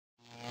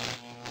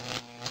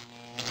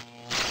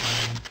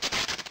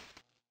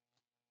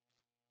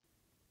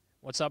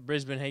What's up,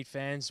 Brisbane Heat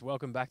fans?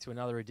 Welcome back to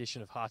another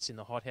edition of Harts in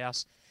the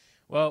Hothouse.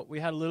 Well, we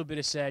had a little bit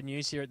of sad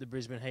news here at the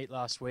Brisbane Heat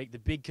last week. The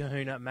big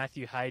kahuna,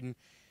 Matthew Hayden,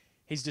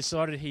 he's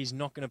decided he's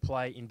not going to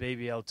play in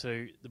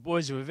BBL2. The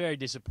boys were very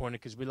disappointed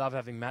because we love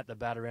having Matt the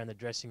Bat around the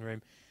dressing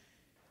room.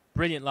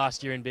 Brilliant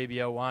last year in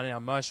BBL1, our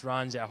most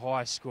runs, our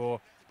highest score.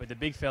 But the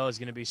big fella's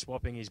going to be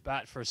swapping his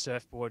bat for a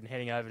surfboard and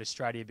heading over to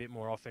Australia a bit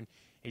more often.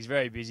 He's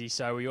very busy,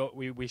 so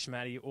we wish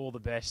Matty all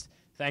the best.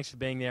 Thanks for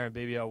being there in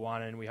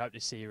BBL1, and we hope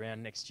to see you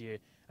around next year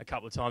a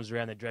couple of times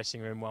around the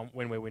dressing room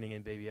when we're winning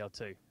in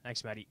BBL2.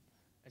 Thanks, Matty.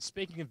 And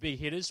speaking of big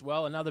hitters,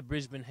 well, another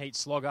Brisbane Heat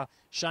slogger,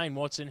 Shane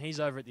Watson. He's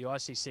over at the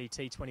ICC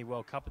T20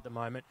 World Cup at the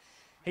moment.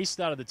 He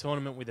started the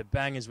tournament with a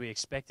bang, as we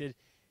expected.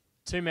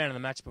 2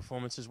 man-of-the-match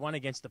performances, one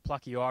against the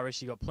plucky Irish.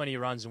 He got plenty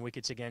of runs and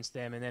wickets against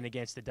them, and then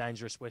against the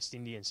dangerous West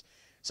Indians.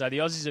 So the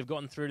Aussies have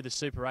gotten through to the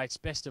Super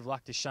 8s. Best of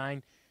luck to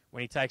Shane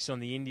when he takes on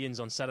the Indians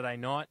on Saturday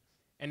night.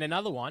 And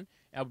another one,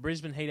 our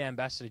Brisbane Heat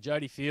ambassador,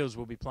 Jodie Fields,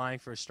 will be playing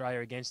for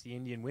Australia against the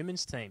Indian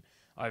women's team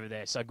over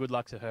there. So good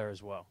luck to her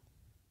as well.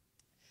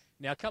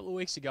 Now, a couple of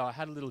weeks ago, I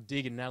had a little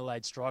dig at an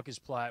Adelaide Strikers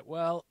player.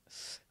 Well,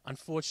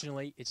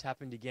 unfortunately, it's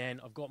happened again.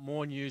 I've got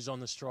more news on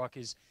the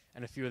Strikers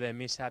and a few of their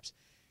mishaps.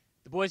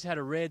 The boys had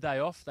a rare day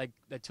off.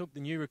 They took the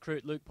new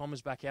recruit, Luke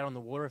Pommers, back out on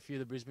the water, a few of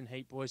the Brisbane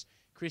Heat boys,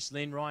 Chris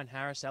Lynn, Ryan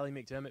Harris, Ali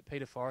McDermott,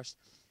 Peter Forrest,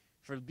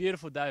 for a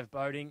beautiful day of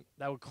boating.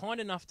 They were kind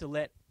enough to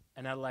let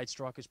an Adelaide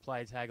Strikers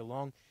player tag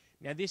along.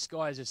 Now, this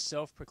guy is a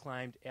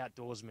self-proclaimed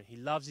outdoorsman. He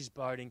loves his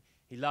boating,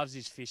 he loves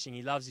his fishing,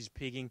 he loves his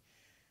pigging.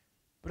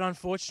 But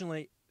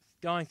unfortunately,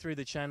 going through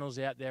the channels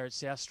out there at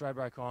South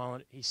Stradbroke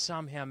Island, he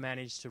somehow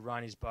managed to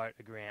run his boat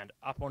aground,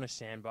 up on a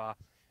sandbar.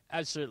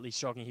 Absolutely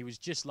shocking. He was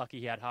just lucky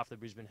he had half the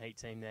Brisbane Heat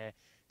team there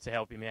to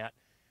help him out.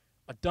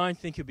 I don't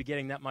think he'll be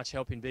getting that much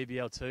help in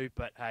BBL2,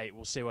 but hey,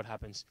 we'll see what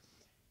happens.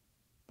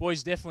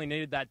 Boys definitely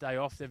needed that day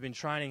off. They've been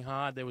training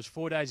hard. There was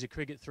 4 days of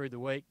cricket through the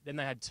week. Then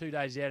they had 2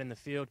 days out in the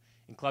field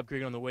in club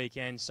cricket on the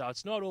weekend. So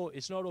it's not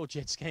all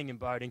jet skiing and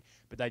boating,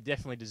 but they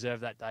definitely deserve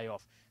that day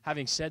off.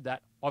 Having said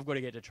that, I've got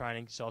to get to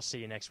training, so I'll see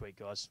you next week,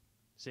 guys.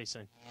 See you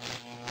soon.